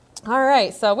All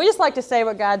right, so we just like to say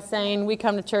what God's saying. We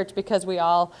come to church because we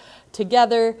all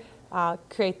together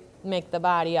make the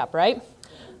body up, right?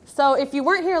 So if you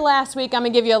weren't here last week, I'm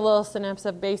going to give you a little synopsis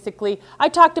of basically, I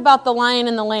talked about the lion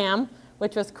and the lamb,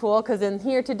 which was cool because in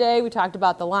here today we talked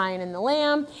about the lion and the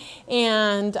lamb,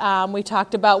 and we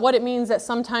talked about what it means that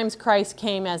sometimes Christ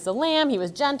came as the lamb. He was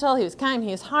gentle, he was kind,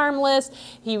 he was harmless,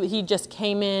 he just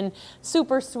came in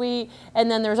super sweet.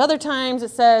 And then there's other times it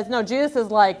says, no, Jesus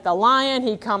is like the lion.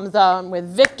 He comes with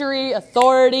victory,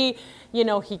 authority. You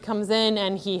know, he comes in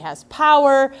and he has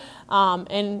power.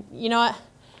 And you know what?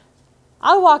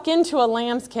 I'll walk into a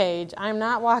lamb's cage. I'm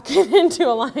not walking into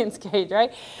a lion's cage,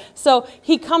 right? So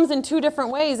he comes in two different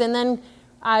ways. And then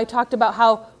I talked about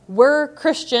how we're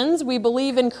Christians. We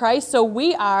believe in Christ, so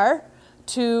we are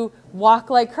to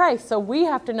walk like Christ. So we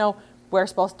have to know we're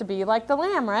supposed to be like the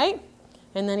lamb, right?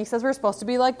 And then he says we're supposed to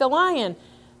be like the lion.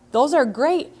 Those are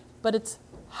great, but it's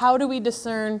how do we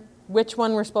discern which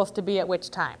one we're supposed to be at which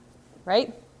time,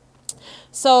 right?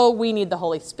 So we need the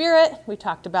Holy Spirit. We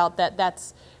talked about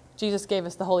that. Jesus gave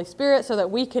us the Holy Spirit so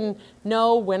that we can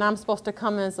know when I'm supposed to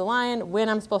come as the lion, when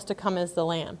I'm supposed to come as the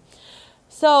lamb.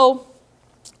 So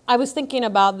I was thinking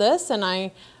about this, and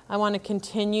I want to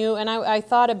continue. And I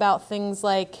thought about things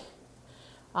like,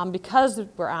 because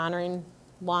we're honoring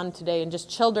Juan today and just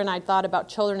children, I thought about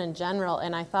children in general.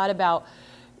 And I thought about,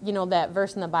 that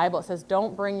verse in the Bible. It says,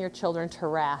 don't bring your children to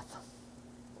wrath.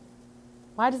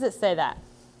 Why does it say that?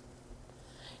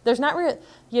 There's not really,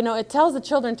 it tells the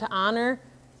children to honor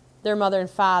their mother and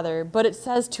father, but it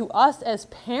says to us as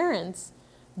parents,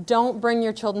 don't bring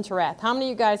your children to wrath. How many of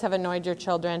you guys have annoyed your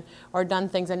children or done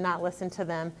things and not listened to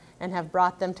them and have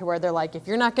brought them to where they're like, if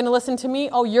you're not going to listen to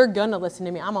me, oh, you're going to listen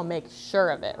to me. I'm going to make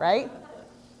sure of it, right?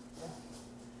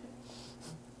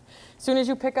 As soon as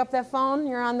you pick up that phone,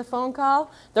 you're on the phone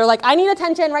call, they're like, I need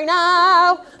attention right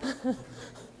now.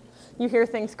 You hear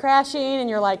things crashing and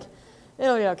you're like,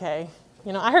 it'll be okay.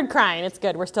 I heard crying. It's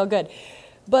good. We're still good.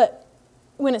 But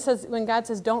when God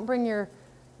says, don't bring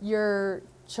your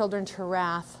children to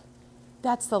wrath,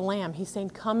 that's the lamb. He's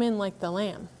saying, come in like the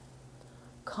lamb.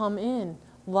 Come in.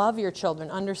 Love your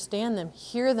children. Understand them.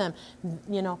 Hear them.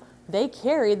 They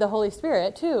carry the Holy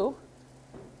Spirit too.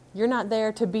 You're not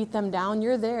there to beat them down.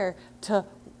 You're there to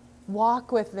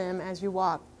walk with them as you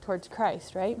walk towards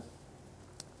Christ, right?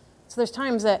 So there's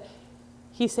times that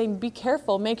he's saying, be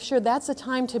careful. Make sure that's the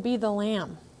time to be the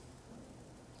lamb.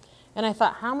 And I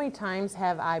thought, how many times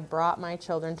have I brought my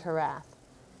children to wrath?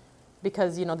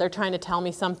 Because, they're trying to tell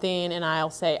me something and I'll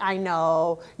say, I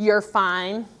know, you're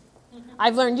fine.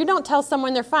 I've learned you don't tell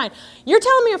someone they're fine. You're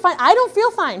telling me you're fine. I don't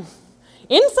feel fine.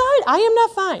 Inside, I am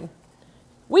not fine.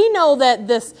 We know that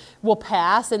this will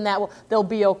pass and they'll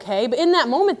be okay. But in that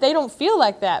moment, they don't feel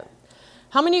like that.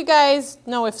 How many of you guys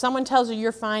know if someone tells you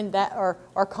you're fine that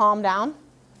or calm down?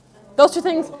 Those two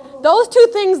things,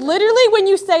 literally when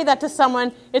you say that to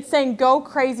someone, it's saying go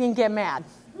crazy and get mad.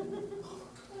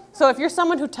 So if you're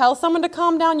someone who tells someone to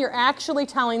calm down, you're actually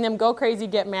telling them go crazy,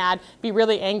 get mad, be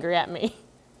really angry at me.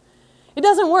 It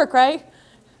doesn't work, right?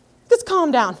 Just calm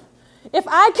down. If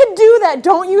I could do that,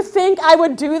 don't you think I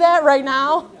would do that right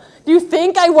now? Do you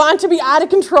think I want to be out of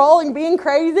control and being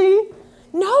crazy?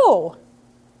 No.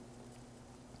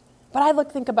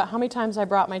 But think about how many times I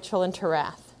brought my children to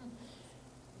wrath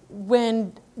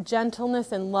when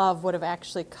gentleness and love would have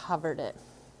actually covered it.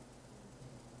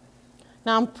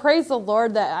 Now, praise the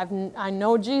Lord that I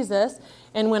know Jesus,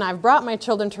 and when I've brought my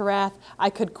children to wrath, I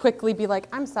could quickly be like,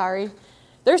 I'm sorry.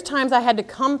 There's times I had to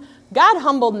come. God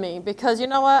humbled me because you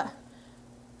know what?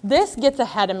 This gets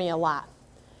ahead of me a lot.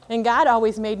 And God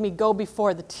always made me go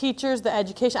before the teachers, the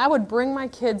education. I would bring my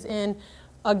kids in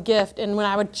a gift, and when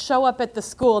I would show up at the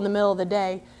school in the middle of the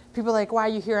day, people are like, why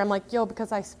are you here? I'm like,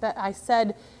 because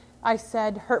I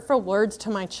said hurtful words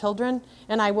to my children,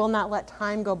 and I will not let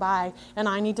time go by, and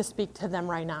I need to speak to them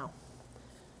right now.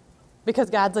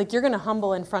 Because God's like, you're going to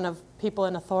humble in front of people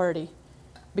in authority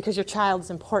because your child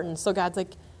is important. So God's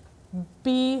like,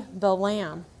 be the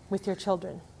lamb with your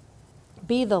children.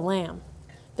 Be the lamb.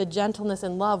 The gentleness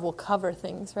and love will cover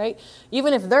things, right?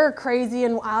 Even if they're crazy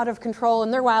and out of control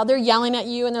and they're wild, they're yelling at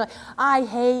you and they're like, I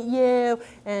hate you,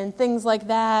 and things like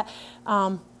that.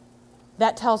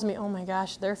 That tells me, oh my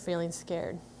gosh, they're feeling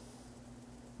scared.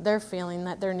 They're feeling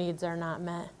that their needs are not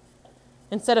met.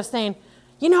 Instead of saying,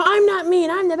 I'm not mean,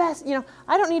 I'm the best.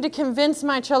 I don't need to convince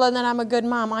my children that I'm a good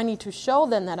mom. I need to show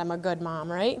them that I'm a good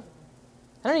mom, right?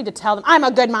 I don't need to tell them, I'm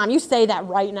a good mom. You say that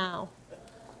right now.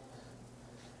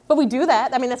 But we do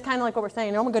that. I mean, that's kind of like what we're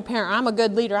saying. I'm a good parent. I'm a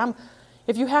good leader.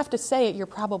 If you have to say it, you're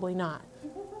probably not.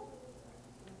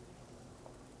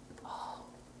 Oh.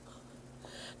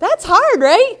 That's hard,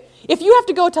 right? If you have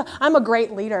to go to, I'm a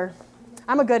great leader,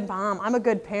 I'm a good mom, I'm a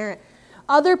good parent,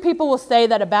 other people will say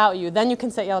that about you. Then you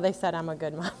can say, oh, they said I'm a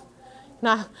good mom.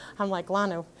 Now, I'm like,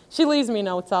 Lana, she leaves me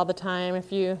notes all the time.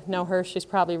 If you know her, she's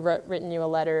probably written you a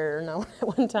letter or note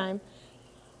at one time.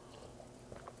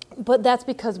 But that's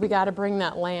because we got to bring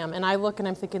that lamb. And I look and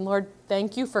I'm thinking, Lord,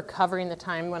 thank you for covering the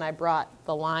time when I brought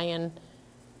the lion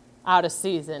out of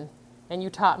season. And you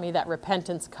taught me that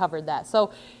repentance covered that.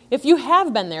 So if you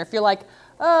have been there, if you're like,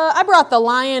 I brought the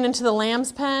lion into the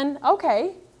lamb's pen,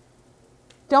 okay.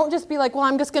 Don't just be like, well,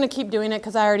 I'm just going to keep doing it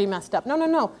because I already messed up.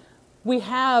 No. We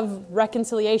have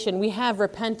reconciliation. We have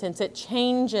repentance. It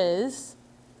changes.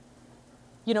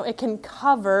 It can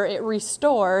cover, it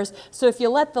restores. So if you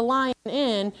let the lion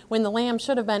in when the lamb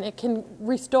should have been, it can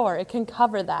restore, it can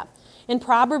cover that. In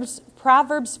Proverbs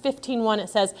 15:1, it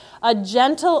says, a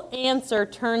gentle answer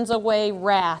turns away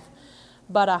wrath,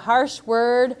 but a harsh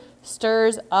word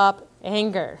stirs up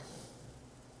anger.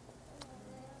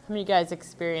 How many of you guys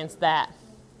experienced that?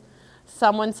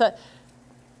 Someone said,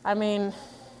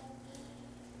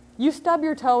 you stub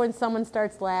your toe and someone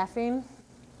starts laughing.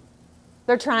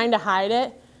 They're trying to hide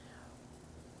it.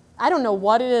 I don't know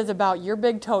what it is about your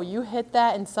big toe. You hit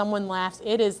that and someone laughs.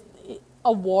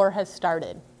 A war has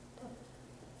started.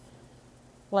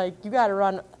 Like, you got to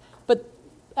run. But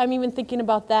I'm even thinking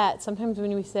about that. Sometimes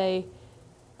when we say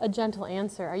a gentle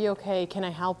answer, are you okay? Can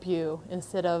I help you?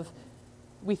 Instead of,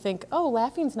 we think, oh,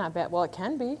 laughing's not bad. Well, it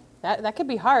can be. That could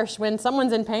be harsh. When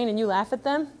someone's in pain and you laugh at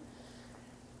them.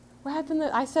 What happened?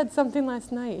 I said something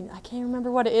last night. I can't remember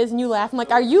what it is, and you laugh. I'm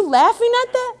like, are you laughing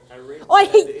at that? I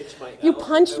hate you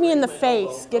punched me in the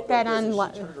face. Get that on.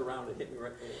 She turned around and hit her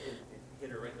right in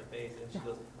the face, and she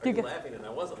goes, "Are you laughing?" And I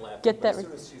wasn't laughing. Get that. As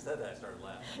soon as she said that, I started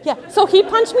laughing. Yeah. So he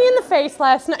punched me in the face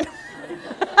last night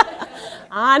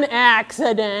on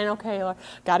accident. Okay, Lord,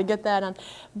 got to get that on.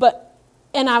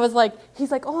 And I was like,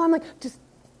 he's like, oh, I'm like, just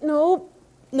no,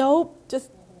 just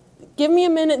give me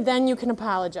a minute, then you can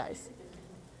apologize.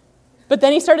 But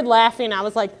then he started laughing. I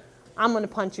was like, I'm going to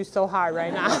punch you so hard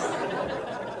right now.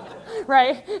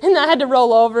 Right? And I had to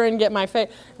roll over and get my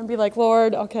face and be like,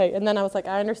 Lord, okay. And then I was like,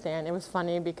 I understand. It was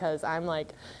funny because I'm like,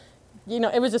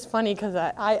 it was just funny because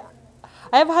I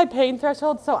have a high pain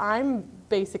threshold, so I'm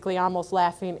basically almost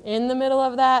laughing in the middle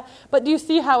of that. But do you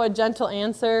see how a gentle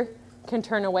answer can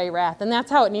turn away wrath? And that's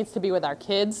how it needs to be with our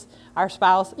kids, our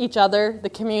spouse, each other, the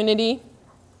community.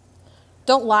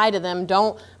 Don't lie to them.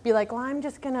 Don't be like, well, I'm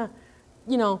just going to,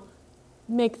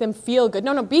 make them feel good.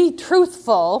 No, be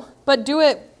truthful, but do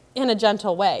it in a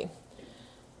gentle way.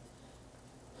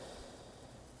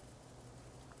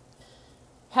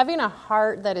 Having a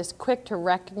heart that is quick to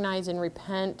recognize and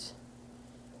repent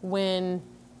when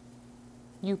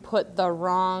you put the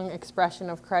wrong expression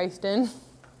of Christ in.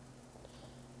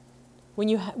 When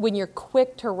you're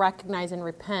quick to recognize and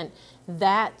repent,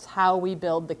 that's how we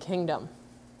build the kingdom.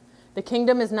 The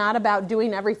kingdom is not about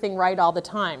doing everything right all the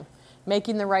time,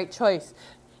 making the right choice.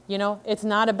 It's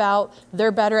not about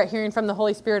they're better at hearing from the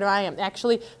Holy Spirit than I am.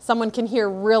 Actually, someone can hear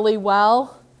really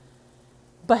well,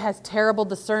 but has terrible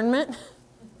discernment.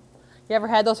 You ever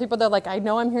had those people that are like, I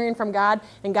know I'm hearing from God,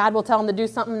 and God will tell them to do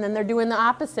something, and then they're doing the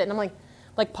opposite. And I'm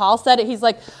like Paul said it, he's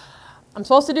like, I'm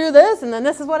supposed to do this, and then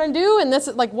this is what I do, and this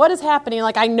is like, what is happening?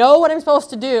 Like, I know what I'm supposed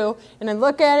to do, and I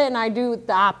look at it, and I do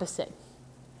the opposite.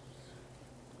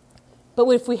 But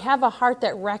if we have a heart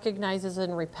that recognizes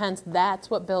and repents, that's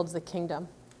what builds the kingdom.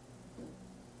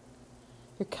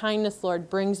 Your kindness, Lord,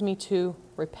 brings me to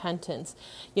repentance.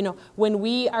 When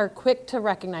we are quick to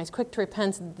recognize, quick to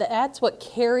repent, that's what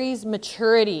carries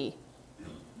maturity.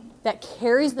 That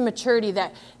carries the maturity,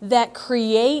 that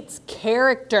creates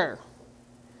character.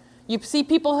 You see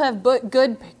people who have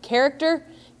good character,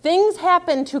 things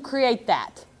happen to create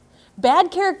that.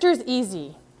 Bad character is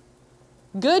easy.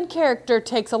 Good character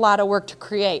takes a lot of work to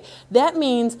create. That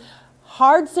means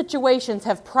hard situations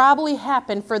have probably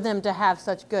happened for them to have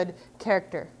such good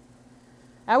character.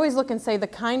 I always look and say the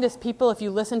kindest people, if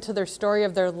you listen to their story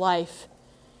of their life,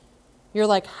 you're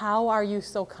like, how are you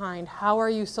so kind? How are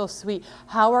you so sweet?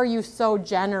 How are you so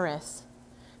generous?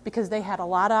 Because they had a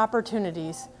lot of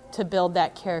opportunities to build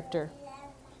that character.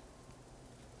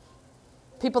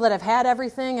 People that have had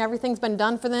everything's been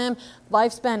done for them,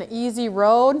 life's been an easy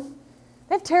road,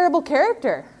 they have terrible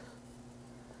character.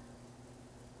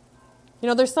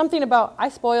 There's something about, I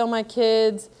spoil my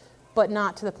kids, but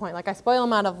not to the point. Like, I spoil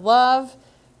them out of love,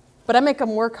 but I make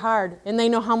them work hard, and they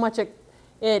know how much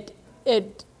it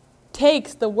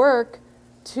takes the work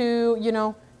to,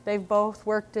 They've both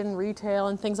worked in retail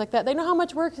and things like that. They know how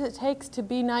much work it takes to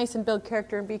be nice and build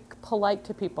character and be polite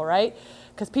to people, right?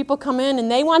 Because people come in and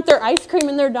they want their ice cream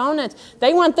and their donuts.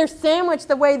 They want their sandwich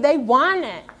the way they want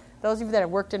it. Those of you that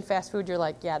have worked in fast food, you're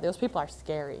like, yeah, those people are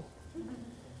scary.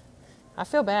 I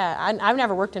feel bad. I've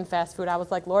never worked in fast food. I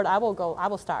was like, Lord, I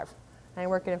will starve. I ain't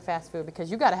working in fast food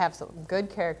because you got to have some good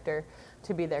character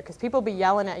to be there. Because people be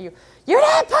yelling at you, you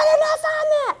didn't put enough on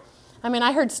that. I mean,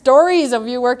 I heard stories of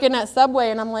you working at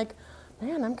Subway, and I'm like,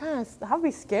 man, I'd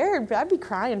be scared. I'd be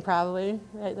crying probably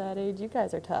at that age. You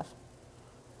guys are tough.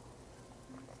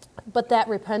 But that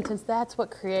repentance, that's what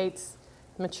creates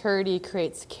maturity,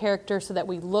 creates character so that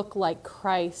we look like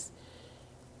Christ.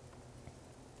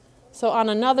 So on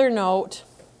another note,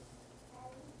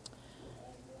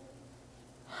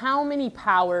 how many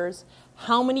powers,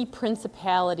 how many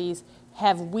principalities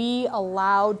have we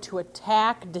allowed to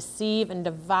attack, deceive, and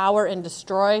devour and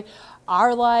destroy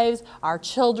our lives, our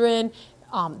children,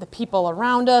 the people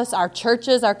around us, our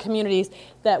churches, our communities,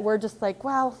 that we're just like,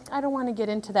 well, I don't want to get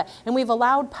into that. And we've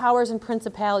allowed powers and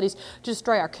principalities to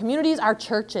destroy our communities, our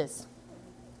churches.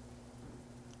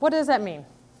 What does that mean?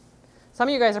 Some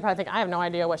of you guys are probably thinking, I have no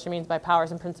idea what she means by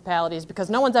powers and principalities because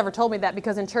no one's ever told me that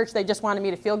because in church they just wanted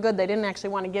me to feel good. They didn't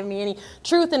actually want to give me any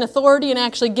truth and authority and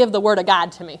actually give the word of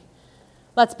God to me.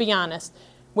 Let's be honest.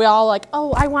 We all like,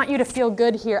 oh, I want you to feel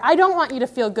good here. I don't want you to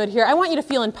feel good here. I want you to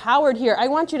feel empowered here. I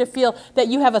want you to feel that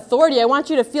you have authority. I want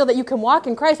you to feel that you can walk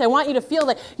in Christ. I want you to feel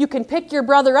that you can pick your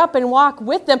brother up and walk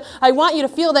with them. I want you to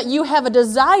feel that you have a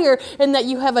desire and that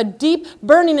you have a deep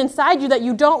burning inside you that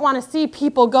you don't want to see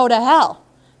people go to hell.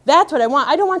 That's what I want.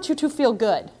 I don't want you to feel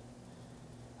good.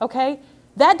 Okay?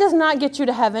 That does not get you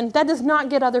to heaven. That does not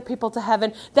get other people to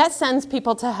heaven. That sends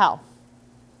people to hell.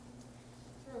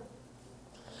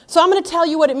 So I'm going to tell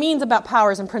you what it means about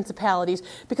powers and principalities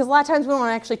because a lot of times we don't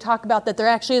actually talk about that there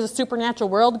actually is a supernatural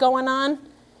world going on. Amen.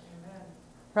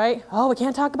 Right? Oh, we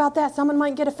can't talk about that. Someone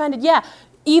might get offended. Yeah,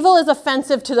 evil is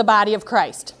offensive to the body of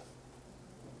Christ.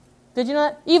 Did you know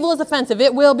that? Evil is offensive.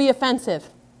 It will be offensive.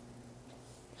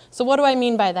 So what do I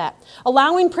mean by that?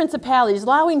 Allowing principalities,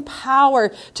 allowing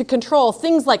power to control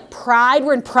things like pride.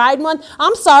 We're in Pride Month.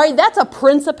 I'm sorry, that's a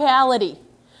principality.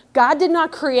 God did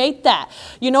not create that.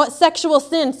 You know what? Sexual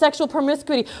sin, sexual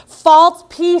promiscuity, false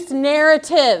peace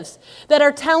narratives that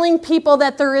are telling people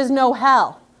that there is no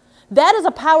hell. That is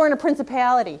a power and a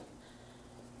principality.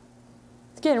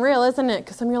 It's getting real, isn't it?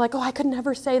 Because some of you are like, oh, I could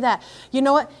never say that. You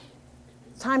know what?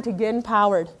 It's time to get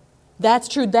empowered. That's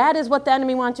true. That is what the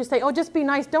enemy wants you to say. Oh, just be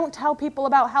nice. Don't tell people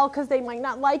about hell because they might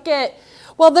not like it.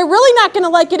 Well, they're really not going to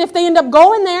like it if they end up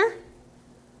going there.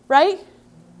 Right?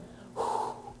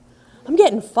 I'm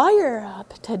getting fired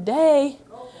up today.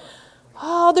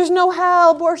 Oh, there's no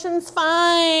hell. Abortion's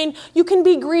fine. You can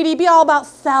be greedy. Be all about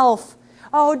self.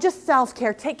 Oh, just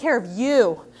self-care. Take care of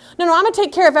you. No, I'm going to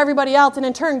take care of everybody else, and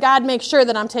in turn, God makes sure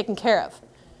that I'm taken care of.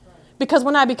 Because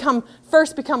when I become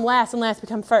first, become last, and last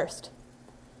become first.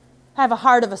 Have a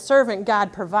heart of a servant,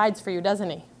 God provides for you, doesn't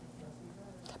he?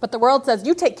 But the world says,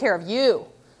 you take care of you.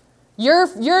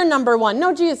 You're number one.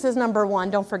 No, Jesus is number one.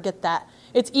 Don't forget that.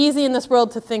 It's easy in this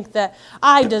world to think that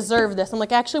I deserve this. I'm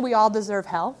like, actually, we all deserve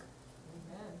hell.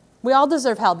 Amen. We all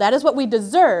deserve hell. That is what we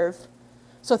deserve.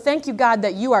 So thank you, God,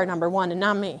 that you are number one and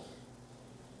not me.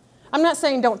 I'm not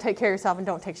saying don't take care of yourself and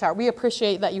don't take a shower. We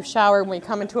appreciate that you shower when you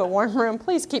come into a warm room.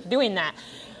 Please keep doing that.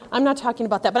 I'm not talking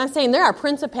about that. But I'm saying there are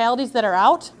principalities that are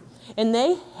out, and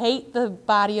they hate the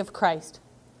body of Christ.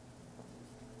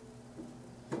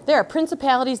 There are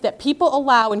principalities that people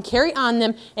allow and carry on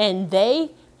them, and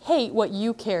they hate what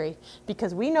you carry.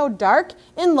 Because we know dark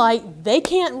and light, they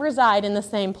can't reside in the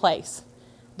same place.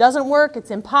 Doesn't work.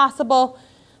 It's impossible.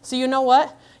 So you know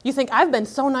what? You think, I've been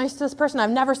so nice to this person.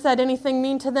 I've never said anything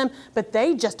mean to them, but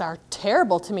they just are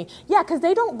terrible to me. Yeah, because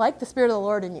they don't like the Spirit of the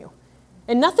Lord in you.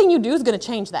 And nothing you do is going to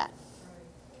change that.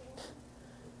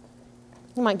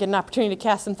 You might get an opportunity to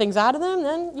cast some things out of them,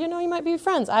 then, you might be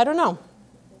friends. I don't know.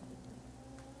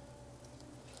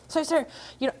 So, sir,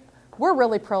 we're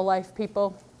really pro-life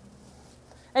people.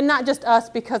 And not just us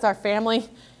because our family.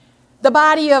 The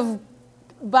body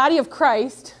of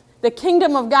Christ, the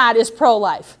kingdom of God is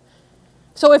pro-life.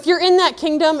 So if you're in that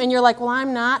kingdom and you're like, well,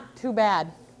 I'm not, too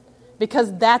bad.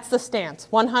 Because that's the stance,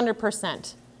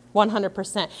 100%.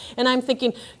 100%. And I'm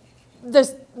thinking,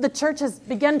 the church has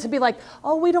begun to be like,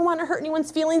 oh, we don't want to hurt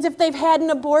anyone's feelings if they've had an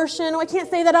abortion. Oh, I can't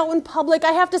say that out in public.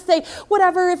 I have to say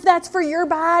whatever if that's for your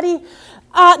body.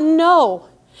 No.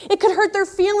 It could hurt their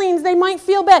feelings. They might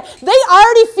feel bad. They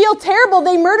already feel terrible.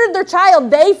 They murdered their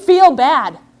child. They feel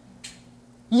bad.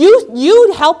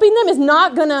 You helping them is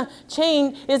not going to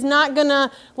change, is not going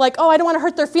to like, oh, I don't want to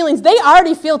hurt their feelings. They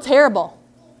already feel terrible.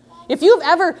 If you've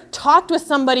ever talked with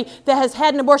somebody that has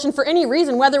had an abortion for any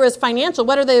reason, whether it was financial,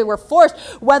 whether they were forced,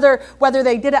 whether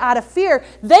they did it out of fear,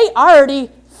 they already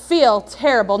feel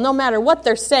terrible no matter what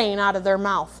they're saying out of their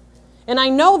mouth. And I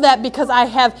know that because I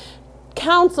have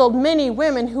counseled many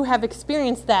women who have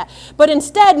experienced that. But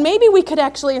instead, maybe we could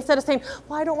actually, instead of saying,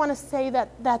 well, I don't want to say that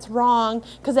that's wrong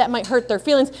because that might hurt their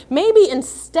feelings, maybe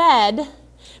instead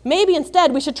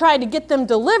we should try to get them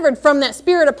delivered from that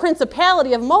spirit of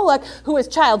principality of Moloch, who is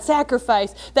child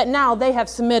sacrifice, that now they have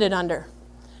submitted under.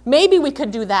 Maybe we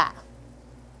could do that.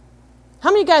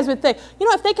 How many guys would think,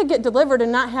 if they could get delivered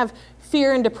and not have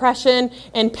fear and depression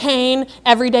and pain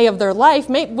every day of their life,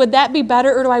 would that be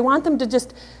better? Or do I want them to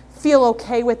just feel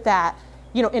okay with that,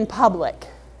 in public?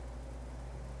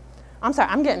 I'm sorry,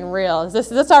 I'm getting real. Is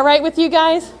this all right with you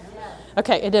guys?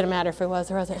 Okay, it didn't matter if it was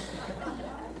or wasn't.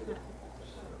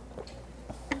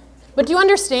 But do you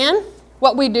understand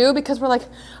what we do? Because we're like,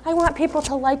 I want people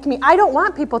to like me. I don't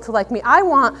want people to like me. I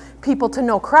want people to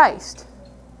know Christ.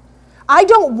 I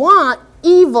don't want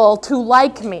evil to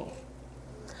like me.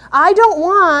 I don't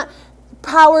want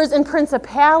powers and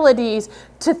principalities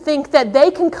to think that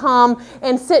they can come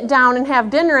and sit down and have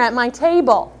dinner at my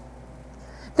table.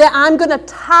 That I'm going to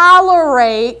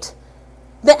tolerate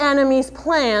the enemy's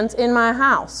plans in my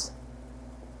house.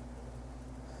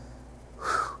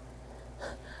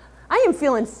 I am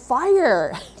feeling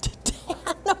fire today. I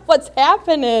don't know what's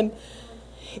happening.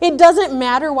 It doesn't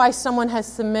matter why someone has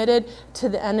submitted to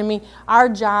the enemy. Our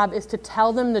job is to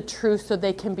tell them the truth so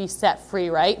they can be set free,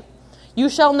 right? You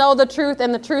shall know the truth,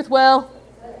 and the truth will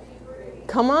set you free.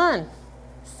 Come on,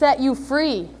 set you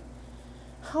free.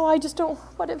 Oh, I just don't.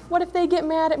 What if they get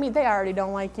mad at me? They already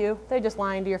don't like you. They just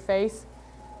lying to your face.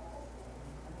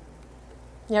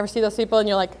 You ever see those people and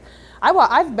you're like,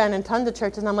 I've been in tons of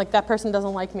churches and I'm like, that person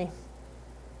doesn't like me.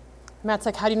 Matt's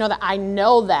like, how do you know that? I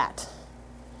know that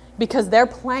because they're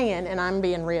playing and I'm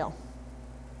being real.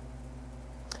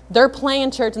 They're playing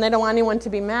church and they don't want anyone to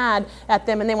be mad at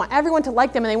them and they want everyone to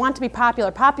like them and they want to be popular.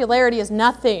 Popularity is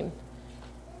nothing.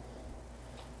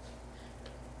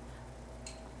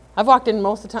 I've walked in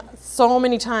most of the time, so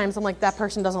many times, I'm like, that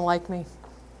person doesn't like me.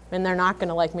 And they're not going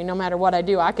to like me no matter what I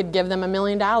do. I could give them $1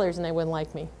 million and they wouldn't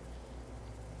like me.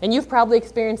 And you've probably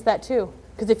experienced that too.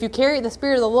 Because if you carry the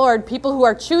Spirit of the Lord, people who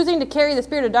are choosing to carry the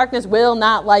spirit of darkness will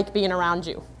not like being around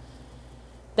you.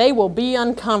 They will be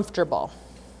uncomfortable.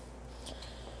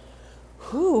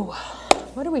 Whew,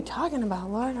 what are we talking about,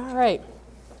 Lord? All right.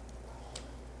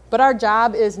 But our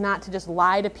job is not to just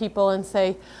lie to people and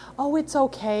say, oh, it's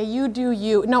okay, you do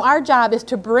you. No, our job is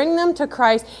to bring them to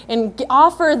Christ and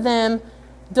offer them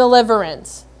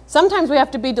deliverance. Sometimes we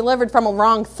have to be delivered from a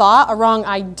wrong thought, a wrong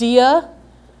idea,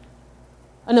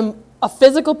 a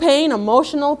physical pain,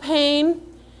 emotional pain.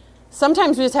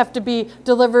 Sometimes we just have to be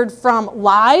delivered from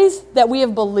lies that we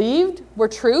have believed were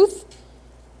truth.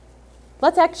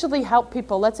 Let's actually help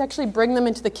people. Let's actually bring them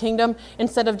into the kingdom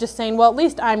instead of just saying, well, at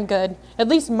least I'm good. At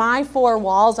least my four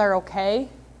walls are okay.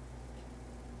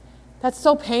 That's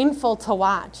so painful to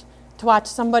watch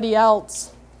somebody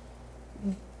else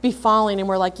be falling and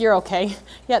we're like, you're okay.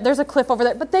 Yeah, there's a cliff over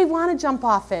there, but they want to jump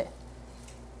off it.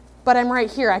 But I'm right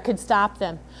here. I could stop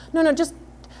them. No, just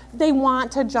they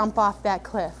want to jump off that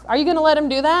cliff. Are you going to let them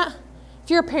do that? If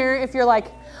you're a parent, if you're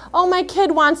like, oh, my kid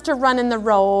wants to run in the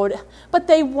road, but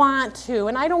they want to,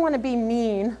 and I don't want to be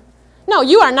mean. No,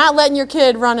 you are not letting your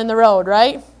kid run in the road,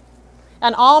 right?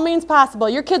 And all means possible.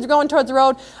 Your kids are going towards the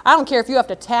road. I don't care if you have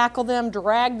to tackle them,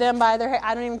 drag them by their hair.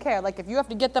 I don't even care. Like if you have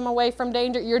to get them away from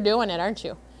danger, you're doing it, aren't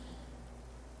you?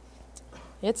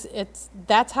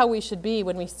 That's how we should be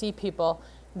when we see people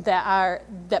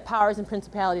that powers and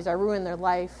principalities are ruining their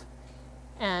life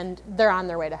and they're on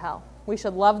their way to hell. We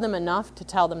should love them enough to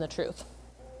tell them the truth.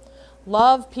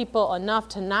 Love people enough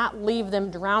to not leave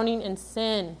them drowning in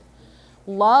sin.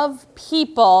 Love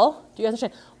people. Do you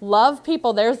understand? Love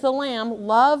people. There's the lamb.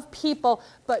 Love people,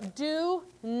 but do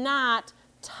not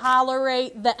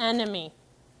tolerate the enemy.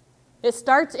 It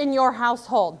starts in your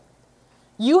household.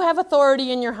 You have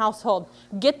authority in your household.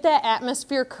 Get that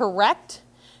atmosphere correct.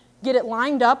 Get it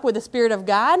lined up with the Spirit of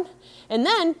God. And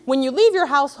then, when you leave your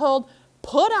household,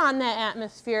 put on that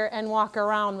atmosphere and walk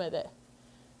around with it.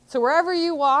 So wherever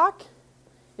you walk,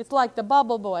 it's like the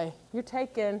bubble boy. You're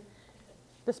taking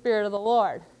the Spirit of the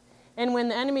Lord. And when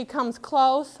the enemy comes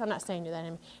close, I'm not saying you're the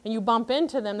enemy, and you bump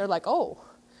into them, they're like, oh.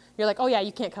 You're like, oh yeah,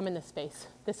 you can't come in this space.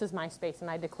 This is my space, and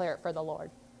I declare it for the Lord.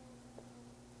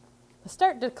 Let's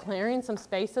start declaring some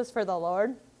spaces for the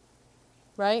Lord,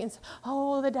 right? And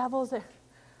oh, the devil's there.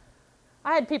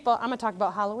 I had people, I'm going to talk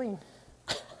about Halloween.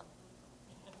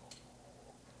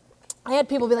 I I had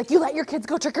people be like, you let your kids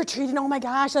go trick-or-treating. Oh, my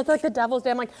gosh, that's like the devil's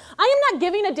day. I'm like, I am not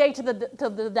giving a day to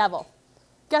the devil.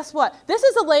 Guess what? This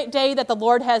is a late day that the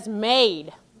Lord has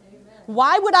made. Amen.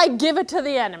 Why would I give it to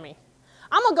the enemy?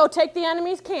 I'm going to go take the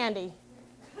enemy's candy.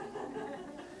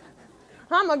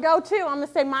 I'm going to go, too. I'm going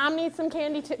to say, Mom needs some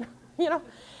candy, too.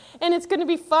 And it's going to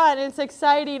be fun, and it's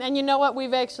exciting. And you know what?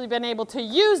 We've actually been able to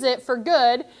use it for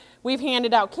good. We've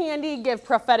handed out candy, give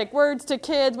prophetic words to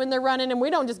kids when they're running, and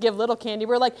we don't just give little candy.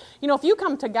 We're like, if you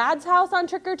come to God's house on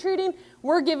trick-or-treating,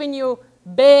 we're giving you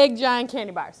big, giant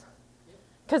candy bars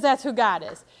because that's who God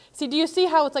is. See, do you see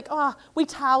how it's like, oh, we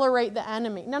tolerate the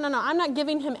enemy? No, I'm not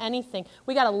giving him anything.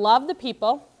 We got to love the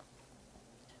people,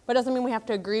 but it doesn't mean we have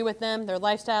to agree with them, their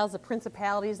lifestyles, the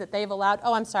principalities that they've allowed.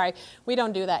 Oh, I'm sorry. We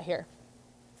don't do that here.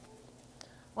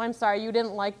 Oh, I'm sorry. You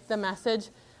didn't like the message.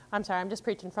 I'm sorry. I'm just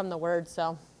preaching from the word,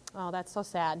 so... Oh, that's so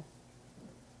sad.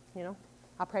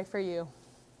 I'll pray for you.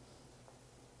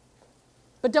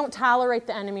 But don't tolerate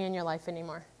the enemy in your life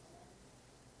anymore.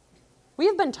 We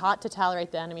have been taught to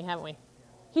tolerate the enemy, haven't we?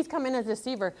 He's come in as a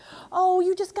deceiver. Oh,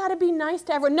 you just got to be nice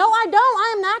to everyone. No, I don't.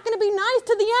 I am not going to be nice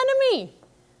to the enemy.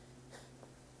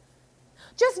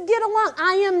 Just get along.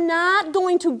 I am not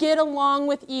going to get along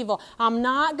with evil. I'm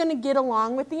not going to get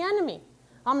along with the enemy.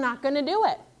 I'm not going to do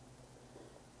it.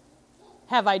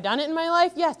 Have I done it in my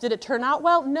life? Yes. Did it turn out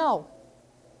well? No.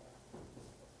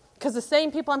 Because the same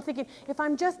people I'm thinking, if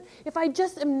I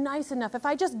just am nice enough, if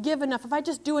I just give enough, if I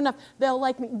just do enough, they'll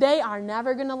like me. They are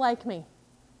never going to like me.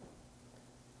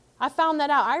 I found that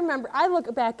out. I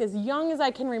look back as young as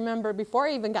I can remember before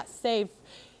I even got saved.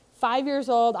 5 years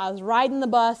old, I was riding the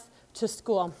bus to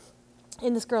school.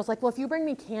 And this girl's like, well, if you bring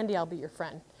me candy, I'll be your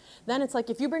friend. Then it's like,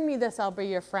 if you bring me this, I'll be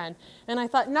your friend. And I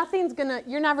thought,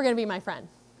 you're never going to be my friend.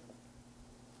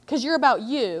 Because you're about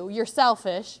you, you're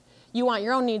selfish, you want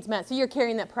your own needs met, so you're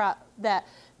carrying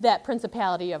that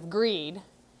principality of greed,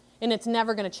 and it's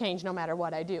never going to change no matter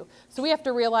what I do. So we have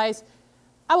to realize,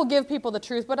 I will give people the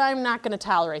truth, but I'm not going to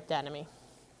tolerate the enemy.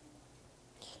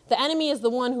 The enemy is the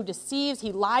one who deceives,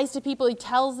 he lies to people, he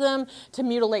tells them to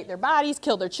mutilate their bodies,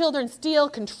 kill their children, steal,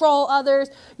 control others.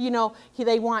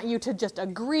 They want you to just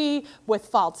agree with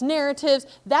false narratives.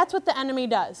 That's what the enemy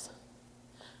does.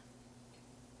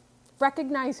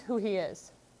 Recognize who he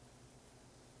is.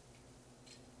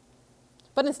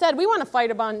 But instead, we want to fight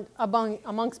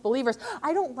amongst believers.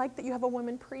 I don't like that you have a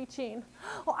woman preaching.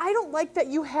 Oh, I don't like that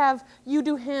you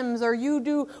do hymns or you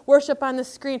do worship on the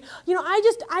screen.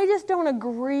 I just don't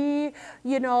agree,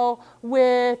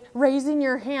 with raising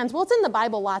your hands. Well, it's in the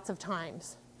Bible lots of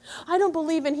times. I don't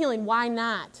believe in healing. Why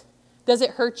not? Does it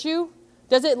hurt you?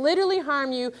 Does it literally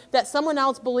harm you that someone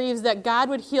else believes that God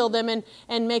would heal them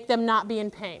and make them not be in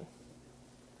pain?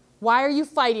 Why are you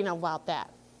fighting about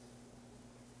that?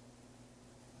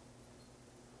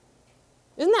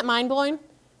 Isn't that mind-blowing?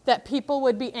 That people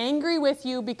would be angry with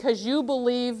you because you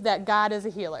believe that God is a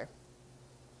healer.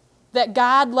 That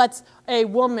God lets a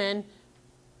woman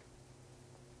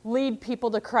lead people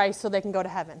to Christ so they can go to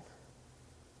heaven.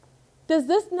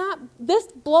 This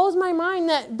blows my mind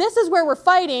that this is where we're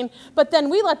fighting, but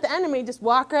then we let the enemy just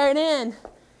walk right in.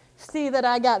 See that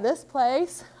I got this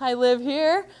place. I live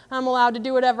here. I'm allowed to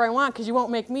do whatever I want because you won't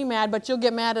make me mad, but you'll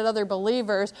get mad at other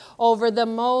believers over the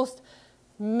most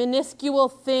minuscule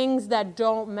things that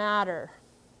don't matter.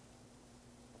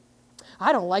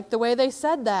 I don't like the way they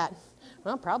said that.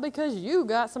 Well, probably because you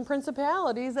got some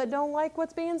principalities that don't like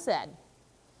what's being said.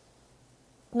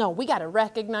 No, we got to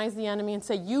recognize the enemy and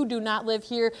say, you do not live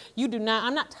here.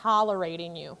 I'm not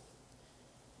tolerating you.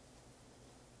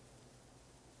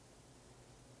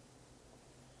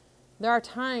 There are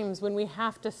times when we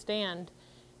have to stand,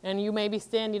 and you may be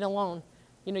standing alone.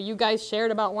 You guys shared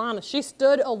about Lana. She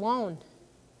stood alone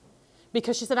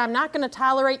because she said, I'm not going to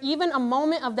tolerate even a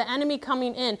moment of the enemy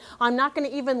coming in. I'm not going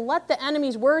to even let the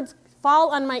enemy's words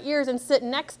fall on my ears and sit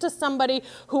next to somebody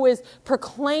who is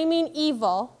proclaiming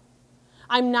evil.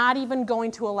 I'm not even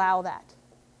going to allow that.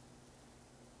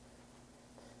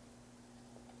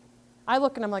 I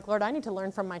look and I'm like, Lord, I need to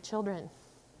learn from my children.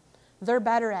 They're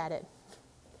better at it.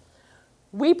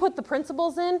 We put the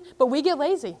principles in, but we get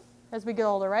lazy as we get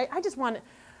older, right?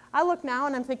 I look now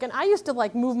and I'm thinking, I used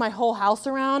to move my whole house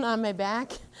around on my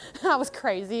back. That was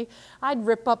crazy. I'd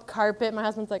rip up carpet. My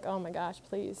husband's like, oh my gosh,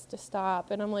 please, just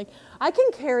stop. And I'm like, I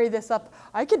can carry this up.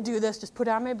 I could do this, just put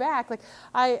it on my back.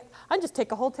 I just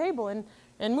take a whole table and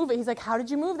move it. He's like, how did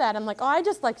you move that? I'm like, oh, I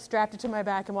just strapped it to my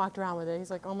back and walked around with it.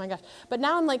 He's like, oh my gosh. But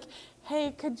now I'm like,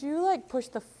 hey, could you push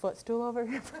the footstool over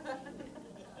here?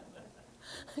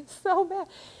 It's so bad.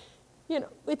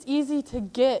 It's easy to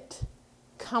get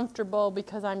comfortable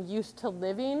because I'm used to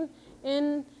living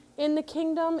in in the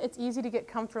kingdom, it's easy to get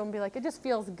comfortable and be like, it just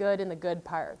feels good in the good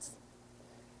parts.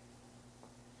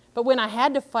 But when I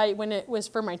had to fight, when it was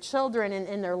for my children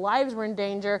and their lives were in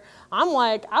danger, I'm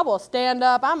like, I will stand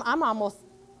up.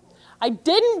 I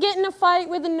didn't get in a fight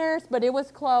with the nurse, but it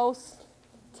was close,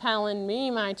 telling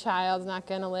me my child's not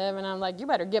going to live. And I'm like, you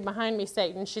better get behind me,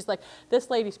 Satan. She's like, this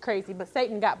lady's crazy, but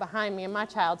Satan got behind me and my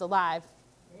child's alive.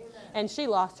 Amen. And she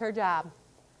lost her job.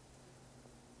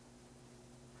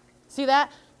 See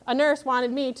that? A nurse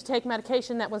wanted me to take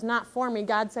medication that was not for me.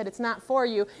 God said, it's not for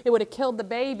you. It would have killed the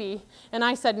baby. And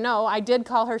I said, no. I did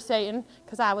call her Satan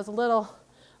because I was a little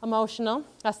emotional.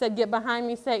 I said, get behind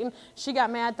me, Satan. She got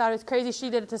mad, thought it was crazy.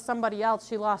 She did it to somebody else.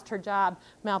 She lost her job,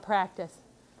 malpractice.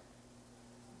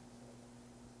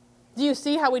 Do you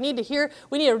see how we need to hear?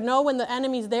 We need to know when the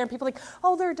enemy's there. And people are like,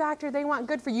 oh, they're a doctor. They want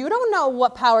good for you. You don't know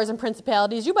what powers and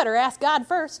principalities. You better ask God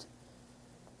first.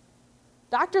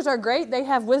 Doctors are great. They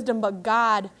have wisdom, but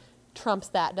God trumps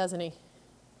that, doesn't he?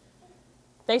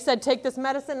 They said, take this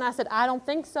medicine. And I said, I don't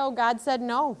think so. God said,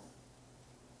 no.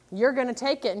 You're going to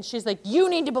take it. And she's like, you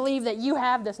need to believe that you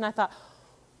have this. And I thought,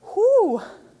 whew,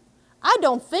 I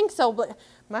don't think so. But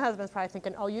my husband's probably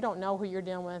thinking, oh, you don't know who you're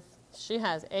dealing with. She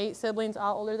has 8 siblings,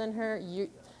 all older than her. And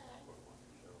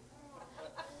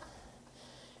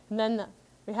then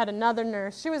we had another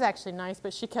nurse. She was actually nice,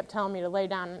 but she kept telling me to lay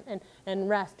down and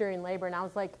rest during labor. And I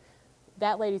was like,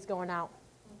 that lady's going out.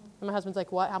 And my husband's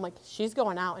like, what? I'm like, she's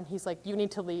going out. And he's like, you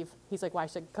need to leave. He's like, why?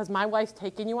 She's like, because my wife's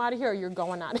taking you out of here or you're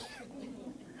going out of here.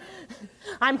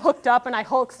 I'm hooked up and I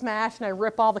Hulk smash and I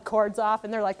rip all the cords off.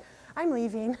 And they're like, I'm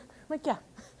leaving. I'm like, yeah.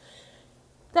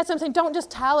 That's what I'm saying. Don't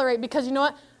just tolerate, because you know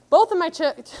what? Both of my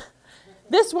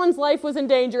this one's life was in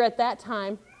danger at that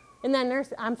time. And then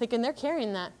nurse, I'm thinking, they're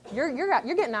carrying that. You're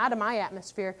getting out of my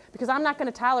atmosphere, because I'm not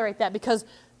going to tolerate that, because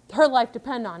her life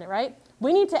depends on it, right?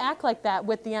 We need to act like that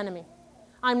with the enemy.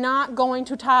 I'm not going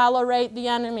to tolerate the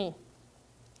enemy.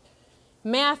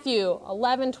 Matthew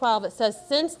 11:12, it says,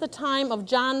 since the time of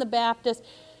John the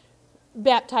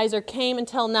Baptizer came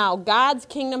until now, God's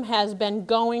kingdom has been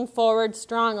going forward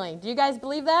strongly. Do you guys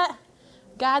believe that?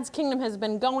 God's kingdom has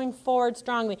been going forward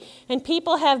strongly. And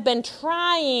people have been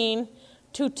trying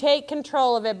to take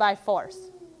control of it by force.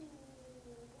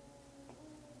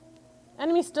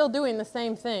 Enemy's still doing the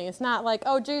same thing. It's not like,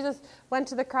 oh, Jesus went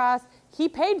to the cross. He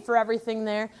paid for everything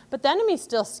there. But the enemy's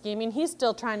still scheming. He's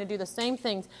still trying to do the same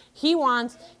things. He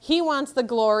wants the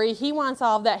glory. He wants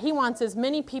all of that. He wants as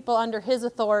many people under his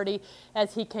authority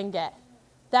as he can get.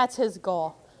 That's his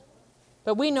goal.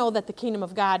 But we know that the kingdom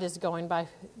of God is going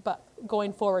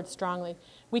forward strongly.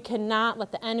 We cannot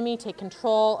let the enemy take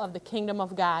control of the kingdom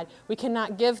of God. We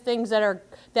cannot give things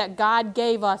that God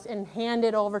gave us and hand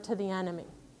it over to the enemy.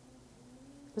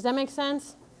 Does that make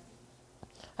sense?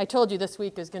 I told you this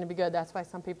week is going to be good. That's why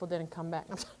some people didn't come back.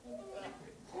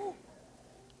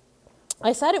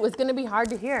 I said it was going to be hard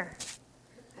to hear.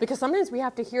 Because sometimes we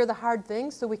have to hear the hard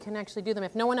things so we can actually do them.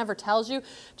 If no one ever tells you,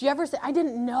 do you ever say, I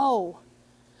didn't know?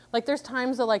 Like there's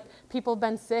times that like people have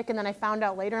been sick and then I found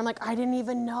out later. I'm like, I didn't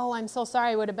even know. I'm so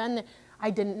sorry I would have been there. I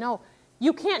didn't know.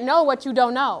 You can't know what you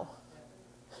don't know.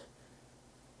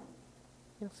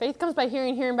 You know, faith comes by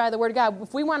hearing, hearing by the word of God.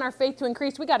 If we want our faith to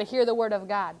increase, we got to hear the word of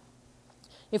God.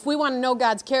 If we want to know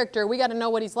God's character, we got to know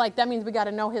what he's like. That means we got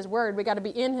to know his word. We got to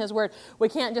be in his word. We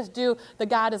can't just do the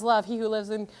God is love. He who lives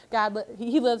in God,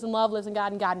 he lives in love, lives in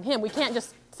God, and God in him. We can't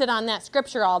just sit on that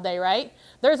scripture all day, right?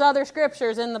 There's other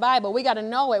scriptures in the Bible. We got to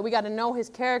know it. We got to know his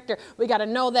character. We got to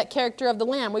know that character of the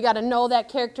lamb. We got to know that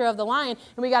character of the lion.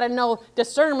 And we got to know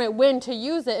discernment, when to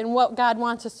use it and what God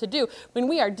wants us to do. When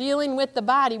we are dealing with the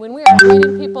body, when we are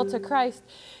leading people to Christ,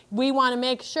 we want to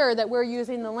make sure that we're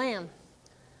using the lamb.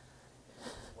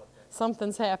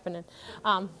 Something's happening.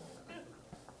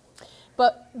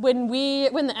 But when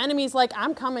the enemy's like,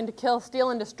 I'm coming to kill, steal,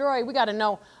 and destroy, we got to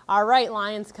know, all right,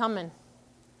 lion's coming.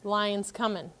 Lion's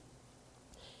coming.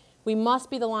 We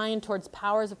must be the lion towards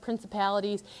powers of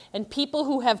principalities and people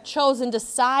who have chosen to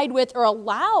side with or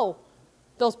allow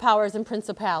those powers and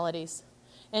principalities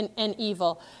and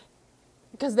evil,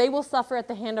 because they will suffer at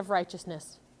the hand of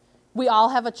righteousness. We all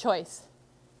have a choice.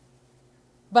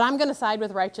 But I'm going to side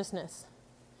with righteousness.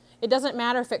 It doesn't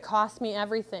matter if it costs me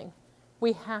everything.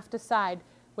 We have to side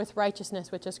with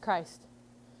righteousness, which is Christ.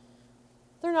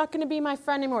 They're not going to be my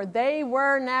friend anymore. They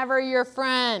were never your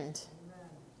friend.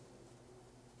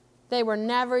 They were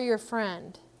never your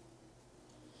friend.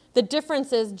 The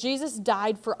difference is Jesus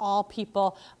died for all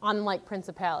people, unlike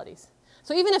principalities.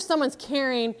 So even if someone's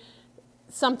carrying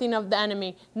something of the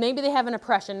enemy, maybe they have an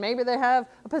oppression, maybe they have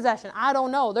a possession, I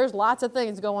don't know. There's lots of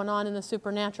things going on in the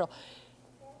supernatural.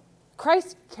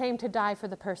 Christ came to die for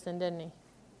the person, didn't he?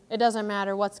 It doesn't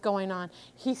matter what's going on.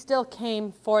 He still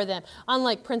came for them.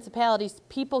 Unlike principalities,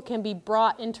 people can be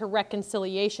brought into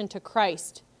reconciliation to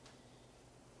Christ,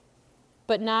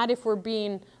 but not if we're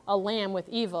being a lamb with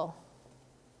evil.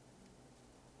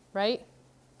 Right?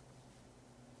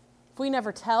 If we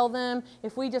never tell them,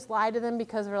 if we just lie to them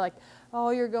because we're like, oh,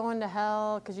 you're going to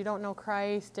hell because you don't know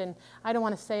Christ, and I don't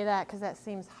want to say that because that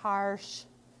seems harsh.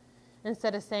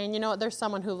 Instead of saying, you know what, there's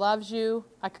someone who loves you.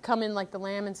 I could come in like the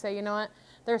lamb and say, you know what,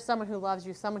 there's someone who loves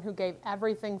you, someone who gave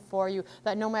everything for you,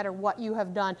 that no matter what you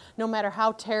have done, no matter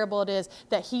how terrible it is,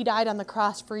 that he died on the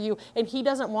cross for you, and he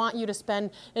doesn't want you to spend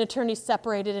an eternity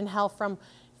separated in hell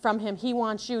from him. He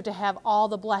wants you to have all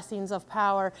the blessings of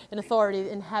power and authority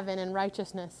in heaven and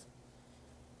righteousness.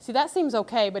 See, that seems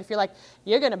okay, but if you're like,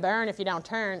 you're going to burn if you don't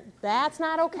turn, that's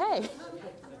not okay.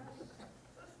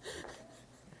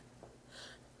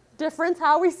 Difference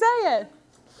how we say it.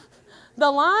 The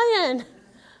lion.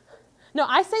 No,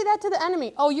 I say that to the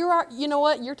enemy. Oh, you know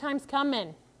what? Your time's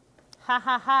coming. Ha,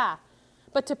 ha, ha.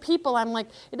 But to people, I'm like,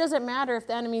 it doesn't matter if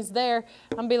the enemy's there.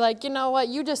 I'm be like, you know what?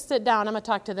 You just sit down. I'm going to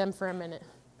talk to them for a minute.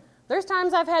 There's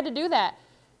times I've had to do that.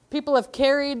 People have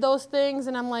carried those things,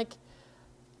 and I'm like,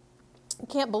 I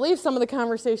can't believe some of the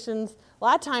conversations. A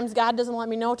lot of times God doesn't let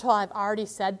me know till I've already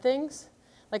said things.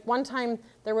 Like one time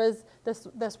there was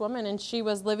this woman, and she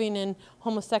was living in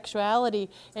homosexuality,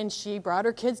 and she brought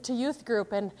her kids to youth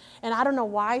group, and I don't know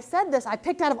why I said this. I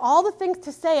picked out of all the things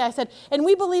to say, I said, and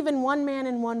we believe in one man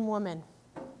and one woman.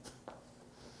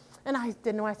 And I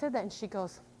didn't know I said that, and she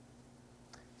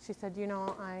said, you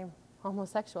know, I'm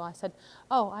homosexual. I said,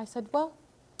 oh,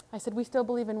 we still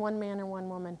believe in one man and one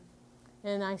woman.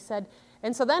 And I said,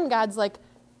 and so then God's like,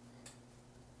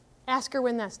 ask her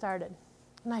when that started.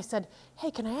 And I said, hey,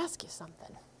 can I ask you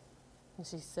something? And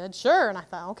she said, sure. And I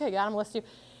thought, okay, God, I'm listening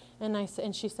to you.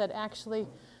 And she said, actually,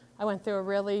 I went through a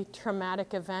really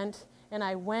traumatic event, and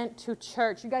I went to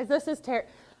church. You guys, this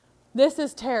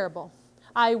is terrible.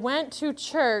 I went to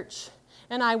church,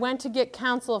 and I went to get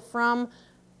counsel from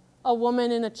a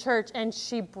woman in a church, and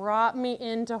she brought me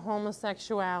into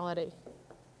homosexuality.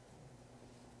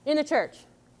 In a church.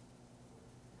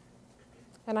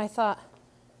 And I thought,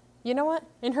 you know what?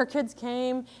 And her kids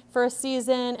came for a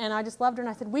season, and I just loved her, and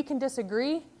I said, we can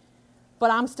disagree,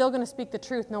 but I'm still going to speak the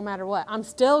truth no matter what. I'm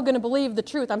still going to believe the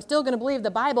truth. I'm still going to believe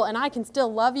the Bible, and I can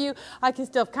still love you. I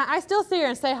still see her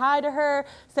and say hi to her,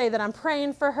 say that I'm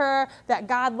praying for her, that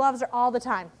God loves her all the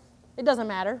time. It doesn't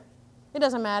matter. It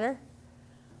doesn't matter.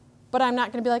 But I'm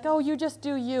not going to be like, oh, you just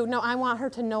do you. No, I want her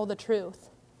to know the truth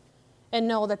and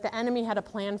know that the enemy had a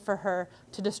plan for her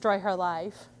to destroy her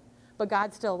life, but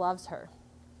God still loves her.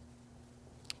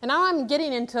 And now I'm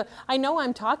getting into, I know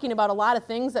I'm talking about a lot of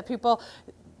things that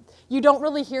you don't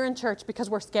really hear in church because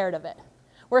we're scared of it.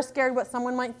 We're scared what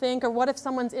someone might think, or what if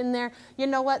someone's in there. You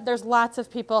know what? There's lots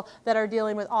of people that are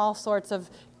dealing with all sorts of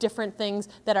different things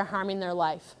that are harming their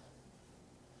life.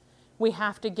 We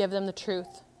have to give them the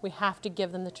truth. We have to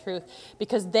give them the truth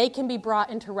because they can be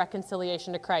brought into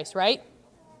reconciliation to Christ, right?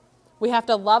 We have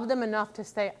to love them enough to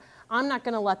say, I'm not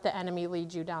going to let the enemy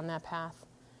lead you down that path.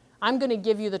 I'm going to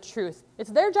give you the truth.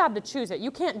 It's their job to choose it.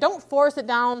 Don't force it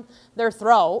down their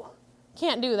throat.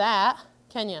 Can't do that,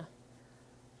 can you?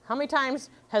 How many times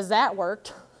has that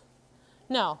worked?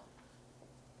 No.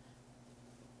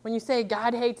 When you say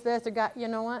God hates this, or God, you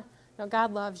know what? No,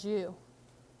 God loves you.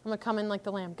 I'm going to come in like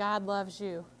the lamb. God loves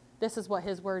you. This is what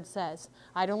his word says.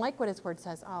 I don't like what his word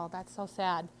says. Oh, that's so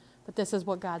sad. But this is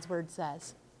what God's word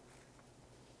says.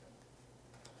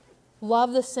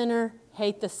 Love the sinner,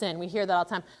 hate the sin. We hear that all the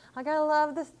time. I got to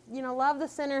love this, love the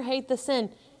sinner, hate the sin.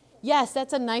 Yes,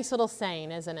 that's a nice little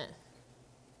saying, isn't it?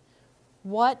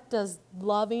 What does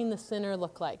loving the sinner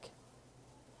look like?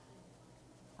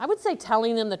 I would say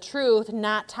telling them the truth,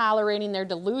 not tolerating their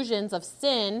delusions of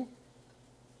sin,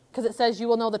 because it says you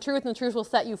will know the truth and the truth will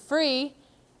set you free.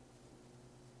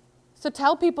 So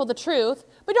tell people the truth,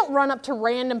 but don't run up to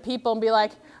random people and be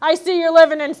like, I see you're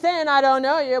living in sin, I don't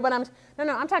know you, but I'm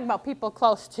talking about people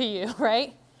close to you,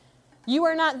 right? You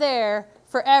are not there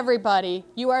for everybody.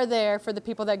 You are there for the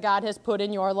people that God has put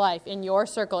in your life, in your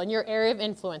circle, in your area of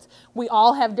influence. We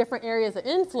all have different areas of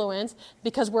influence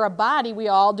because we're a body. We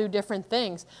all do different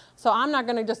things. So I'm not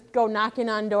going to just go knocking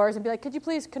on doors and be like, could you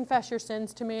please confess your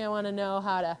sins to me? I want to know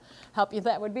how to help you.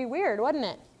 That would be weird, wouldn't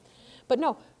it? But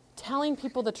no, telling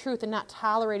people the truth and not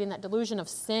tolerating that delusion of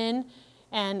sin.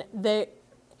 And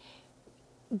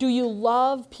do you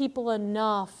love people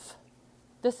enough?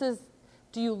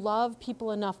 Do you love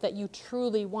people enough that you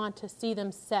truly want to see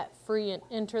them set free and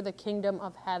enter the kingdom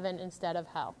of heaven instead of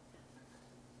hell?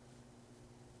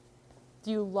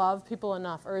 Do you love people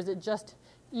enough, or is it just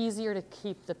easier to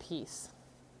keep the peace?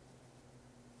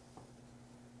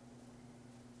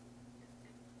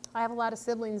 I have a lot of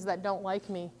siblings that don't like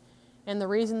me, and the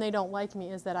reason they don't like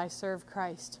me is that I serve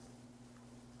Christ.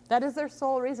 That is their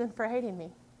sole reason for hating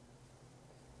me.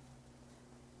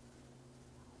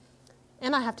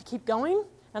 And I have to keep going,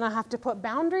 and I have to put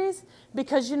boundaries,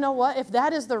 because you know what? If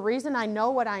that is the reason, I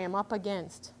know what I am up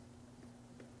against.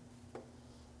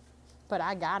 But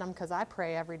I got them because I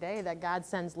pray every day that God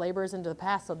sends laborers into the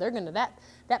path, so they're going to,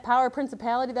 that power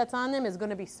principality that's on them is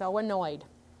going to be so annoyed.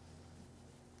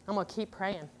 I'm going to keep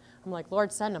praying. I'm like,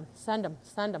 Lord, send them, send them,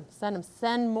 send them, send them,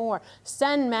 send more,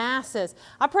 send masses.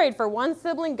 I prayed for one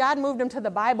sibling. God moved him to the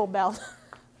Bible Belt.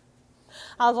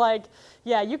 I was like,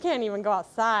 yeah, you can't even go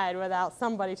outside without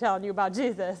somebody telling you about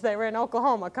Jesus. They were in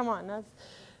Oklahoma. Come on.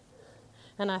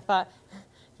 And I thought,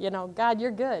 God,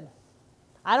 you're good.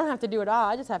 I don't have to do it all.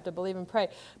 I just have to believe and pray.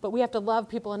 But we have to love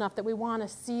people enough that we want to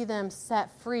see them set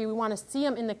free. We want to see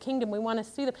them in the kingdom. We want to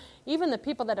see them. Even the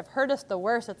people that have hurt us the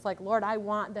worst, it's like, Lord, I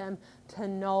want them to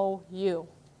know you.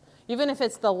 Even if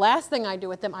it's the last thing I do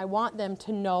with them, I want them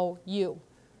to know you.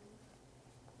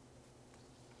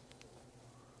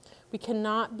 We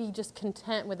cannot be just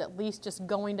content with at least just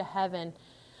going to heaven.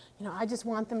 I just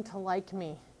want them to like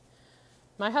me.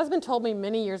 My husband told me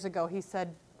many years ago, he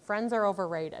said, friends are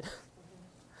overrated.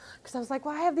 Because I was like,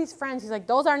 well, I have these friends. He's like,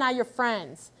 those are not your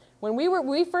friends. When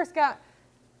we first got,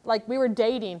 we were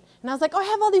dating, and I was like, oh, I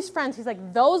have all these friends. He's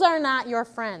like, those are not your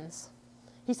friends.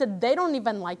 He said, they don't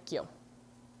even like you.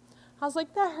 I was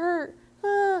like, that hurt.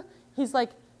 He's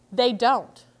like, they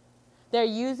don't. They're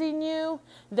using you.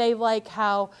 They like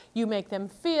how you make them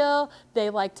feel. They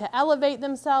like to elevate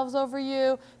themselves over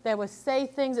you. They would say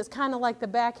things. It's kind of like the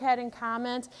backhanded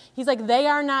comments. He's like, they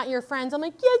are not your friends. I'm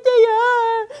like, yes, they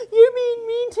are. You're being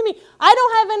mean to me. I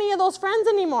don't have any of those friends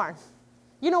anymore.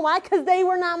 You know why? Because they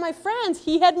were not my friends.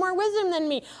 He had more wisdom than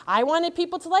me. I wanted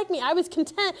people to like me. I was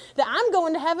content that I'm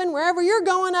going to heaven wherever you're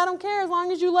going. I don't care as long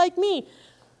as you like me.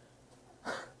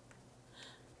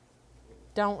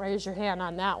 Don't raise your hand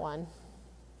on that one.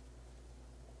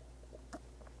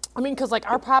 Because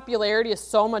our popularity is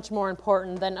so much more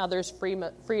important than others'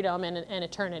 freedom and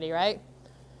eternity, right?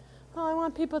 Oh, I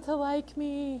want people to like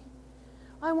me.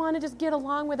 I want to just get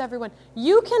along with everyone.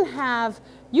 You can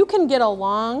get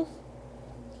along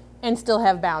and still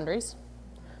have boundaries.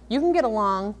 You can get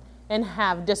along and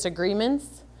have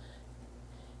disagreements.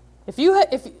 If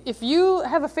you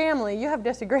have a family, you have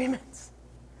disagreements.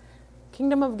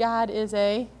 Kingdom of God is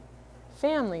a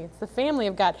family. It's the family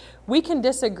of God. We can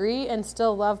disagree and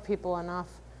still love people enough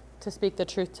to speak the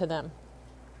truth to them.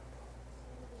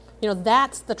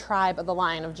 That's the tribe of the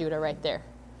Lion of Judah right there.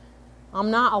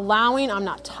 I'm not allowing, I'm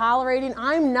not tolerating,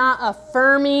 I'm not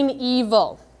affirming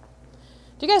evil.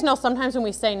 Do you guys know sometimes when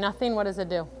we say nothing, what does it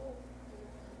do?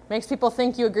 Makes people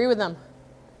think you agree with them.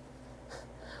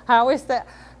 I always say,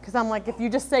 because I'm like, if you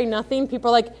just say nothing,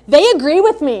 people are like, they agree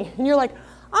with me. And you're like,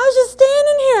 I was just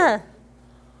standing here.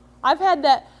 I've had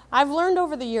that. I've learned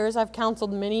over the years, I've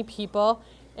counseled many people,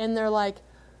 and they're like,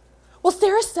 well,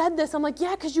 Sara said this. I'm like,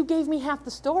 yeah, because you gave me half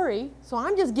the story, so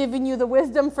I'm just giving you the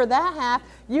wisdom for that half.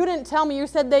 You didn't tell me. You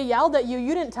said they yelled at you.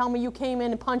 You didn't tell me you came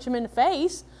in and punched them in the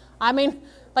face. I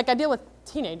deal with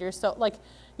teenagers, so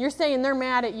you're saying they're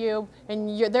mad at you,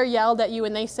 and they're yelled at you,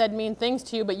 and they said mean things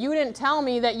to you, but you didn't tell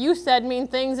me that you said mean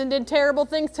things and did terrible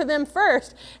things to them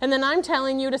first. And then I'm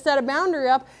telling you to set a boundary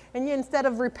up, and you, instead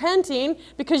of repenting,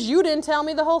 because you didn't tell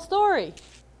me the whole story.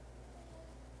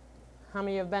 How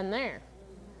many have been there?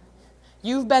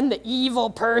 You've been the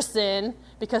evil person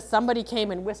because somebody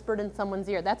came and whispered in someone's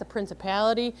ear. That's a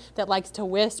principality that likes to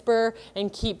whisper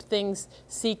and keep things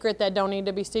secret that don't need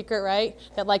to be secret, right?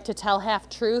 That like to tell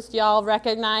half-truths. Y'all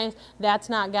recognize that's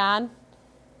not God?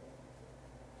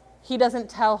 He doesn't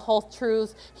tell whole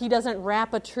truths. He doesn't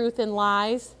wrap a truth in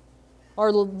lies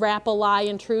or wrap a lie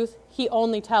in truth. He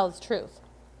only tells truth.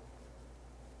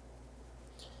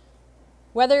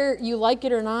 Whether you like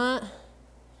it or not,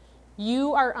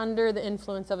 you are under the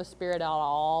influence of a spirit at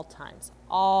all times.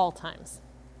 All times.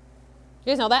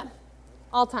 You guys know that?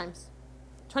 All times.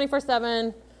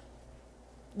 24/7,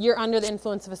 you're under the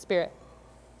influence of a spirit.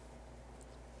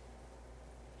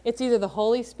 It's either the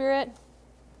Holy Spirit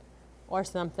or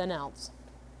something else.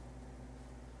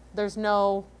 There's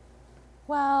no,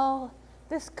 well,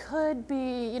 this could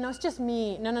be, it's just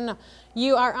me. No.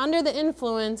 You are under the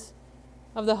influence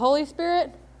of the Holy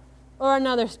Spirit or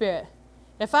another spirit.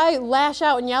 If I lash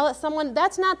out and yell at someone,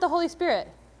 that's not the Holy Spirit.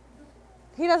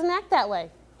 He doesn't act that way.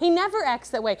 He never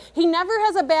acts that way. He never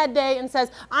has a bad day and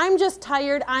says, I'm just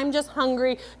tired, I'm just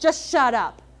hungry, just shut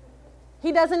up.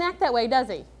 He doesn't act that way, does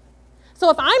he?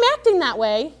 So if I'm acting that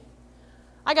way,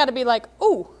 I got to be like,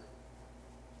 ooh,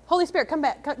 Holy Spirit, come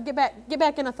back, get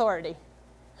back in authority.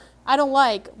 I don't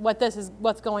like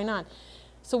what's going on.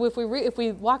 So if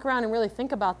we walk around and really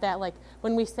think about that, like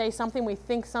when we say something, we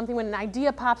think something, when an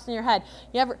idea pops in your head,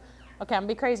 okay, I'm going to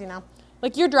be crazy now.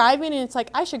 Like you're driving and it's like,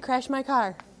 I should crash my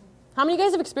car. How many of you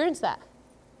guys have experienced that?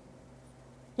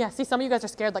 Yeah, see, some of you guys are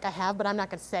scared like I have, but I'm not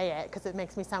going to say it because it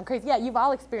makes me sound crazy. Yeah, you've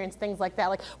all experienced things like that.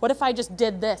 Like, what if I just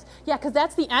did this? Yeah, because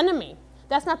that's the enemy.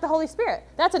 That's not the Holy Spirit.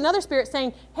 That's another spirit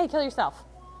saying, hey, kill yourself.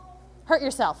 Hurt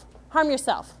yourself. Harm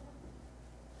yourself.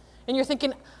 And you're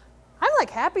thinking, I'm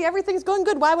like happy, everything's going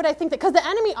good. Why would I think that? Because the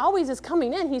enemy always is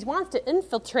coming in. He wants to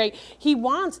infiltrate. He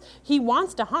wants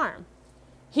to harm.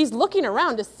 He's looking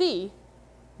around to see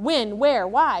when, where,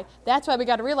 why. That's why we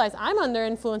got to realize I'm under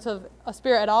influence of a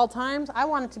spirit at all times. I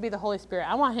want it to be the Holy Spirit.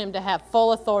 I want him to have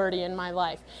full authority in my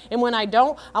life. And when I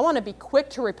don't, I want to be quick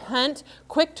to repent,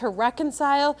 quick to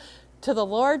reconcile to the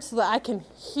Lord so that I can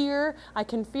hear, I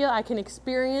can feel, I can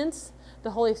experience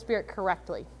the Holy Spirit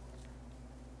correctly.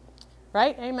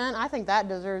 Right? Amen? I think that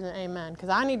deserves an amen because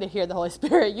I need to hear the Holy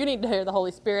Spirit. You need to hear the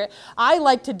Holy Spirit. I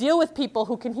like to deal with people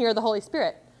who can hear the Holy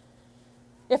Spirit.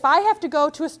 If I have to go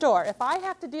to a store, if I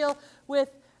have to deal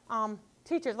with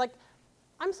teachers, like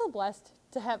I'm so blessed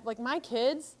to have, like my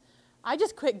kids, I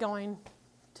just quit going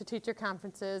to teacher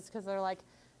conferences because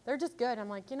they're just good. I'm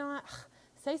like, you know what,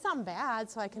 say something bad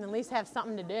so I can at least have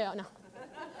something to do. No.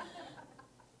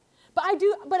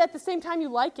 But at the same time you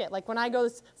like it. Like when I go,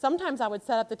 sometimes I would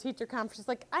set up the teacher conferences.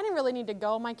 Like I didn't really need to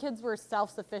go. My kids were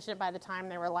self-sufficient by the time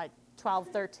they were like 12,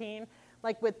 13.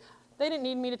 They didn't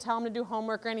need me to tell them to do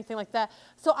homework or anything like that.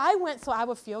 So I went so I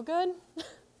would feel good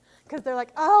because they're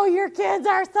like, oh, your kids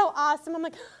are so awesome. I'm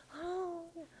like, oh,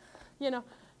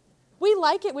 we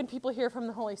like it when people hear from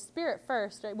the Holy Spirit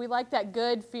first, right? We like that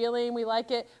good feeling. We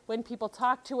like it when people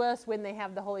talk to us, when they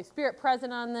have the Holy Spirit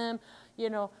present on them.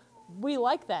 We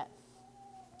like that.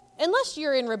 Unless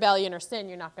you're in rebellion or sin,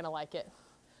 you're not going to like it.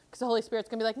 Because the Holy Spirit's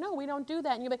going to be like, no, we don't do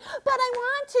that. And you're like, but I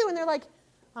want to. And they're like,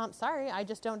 sorry, I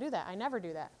just don't do that. I never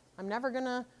do that. I'm never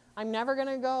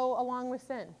gonna go along with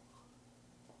sin.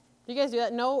 Do you guys do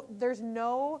that? No, there's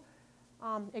no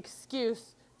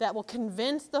excuse that will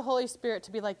convince the Holy Spirit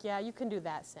to be like, yeah, you can do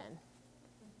that sin.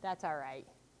 That's all right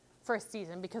for a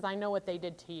season because I know what they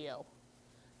did to you.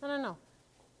 No.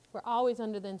 We're always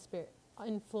under the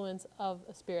influence of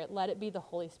a spirit. Let it be the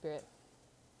Holy Spirit.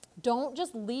 Don't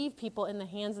just leave people in the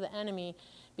hands of the enemy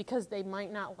because they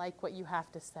might not like what you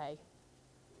have to say.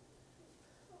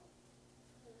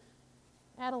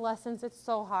 Adolescence, it's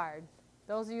so hard.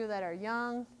 Those of you that are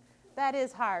young, that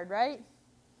is hard, right?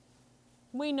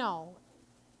 We know.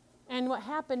 And what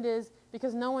happened is,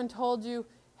 because no one told you,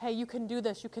 hey, you can do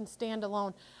this, you can stand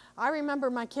alone. I remember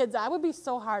my kids, I would be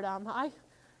so hard on them.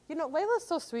 Layla's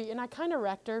so sweet, and I kind of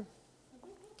wrecked her.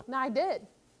 And I did.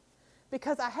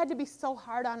 Because I had to be so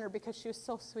hard on her because she was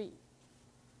so sweet.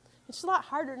 And she's a lot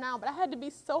harder now, but I had to be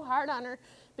so hard on her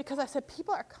because I said,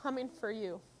 people are coming for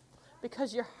you.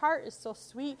 Because your heart is so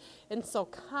sweet and so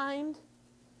kind.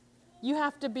 You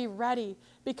have to be ready.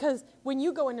 Because when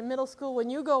you go into middle school, when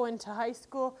you go into high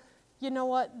school, you know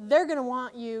what? They're going to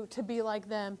want you to be like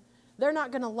them. They're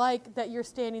not going to like that you're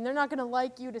standing. They're not going to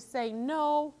like you to say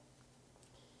no.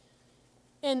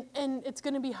 And it's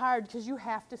going to be hard because you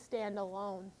have to stand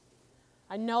alone.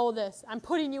 I know this. I'm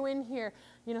putting you in here.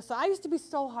 So I used to be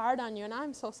so hard on you, and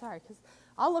I'm so sorry because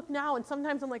I'll look now, and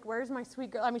sometimes I'm like, where's my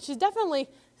sweet girl? I mean, she's definitely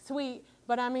sweet,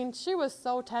 but I mean, she was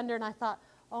so tender, and I thought,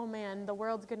 oh man, the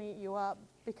world's going to eat you up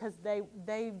because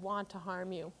they want to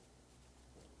harm you.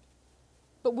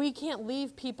 But we can't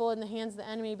leave people in the hands of the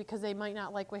enemy because they might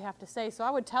not like what we have to say. So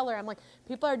I would tell her, I'm like,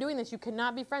 people are doing this. You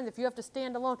cannot be friends if you have to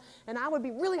stand alone. And I would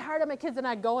be really hard on my kids, and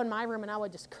I'd go in my room, and I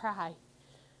would just cry.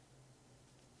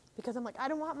 Because I'm like, I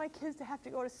don't want my kids to have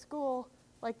to go to school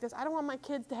like this. I don't want my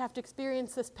kids to have to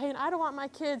experience this pain. I don't want my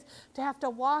kids to have to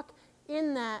walk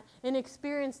in that and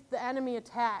experience the enemy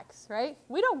attacks, right?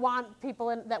 We don't want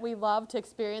people that we love to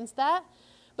experience that.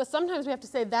 But sometimes we have to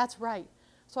say, that's right.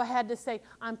 So I had to say,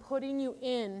 I'm putting you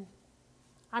in.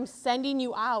 I'm sending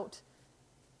you out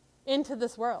into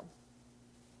this world.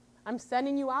 I'm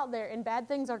sending you out there, and bad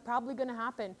things are probably going to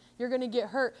happen. You're going to get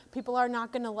hurt. People are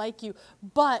not going to like you.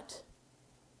 But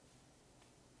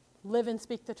live and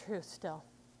speak the truth still.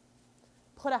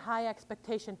 Put a high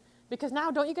expectation. Because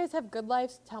now, don't you guys have good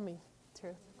lives? Tell me the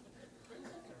truth.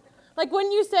 Like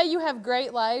when you say you have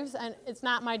great lives, and it's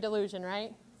not my delusion,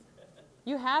 right?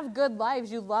 You have good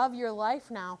lives. You love your life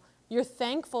now. You're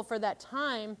thankful for that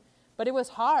time, but it was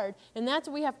hard. And that's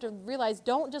what we have to realize.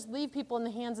 Don't just leave people in the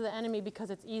hands of the enemy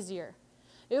because it's easier.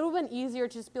 It would have been easier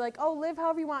to just be like, oh, live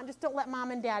however you want. Just don't let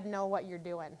mom and dad know what you're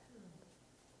doing.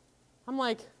 I'm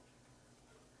like,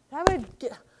 that would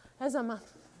get, as a mom,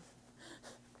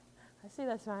 see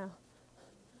that smile.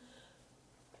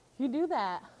 If you do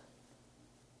that,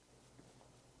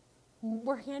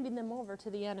 we're handing them over to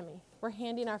the enemy. We're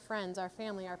handing our friends, our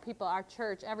family, our people, our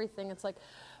church, everything. It's like,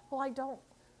 well,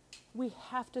 we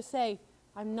have to say,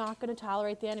 I'm not going to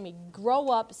tolerate the enemy. Grow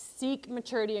up, seek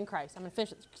maturity in Christ. I'm going to finish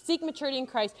this. Seek maturity in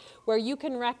Christ where you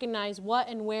can recognize what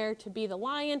and where to be the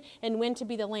lion and when to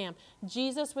be the lamb.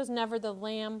 Jesus was never the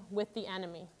lamb with the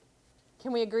enemy.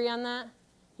 Can we agree on that?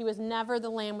 He was never the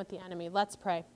lamb with the enemy. Let's pray.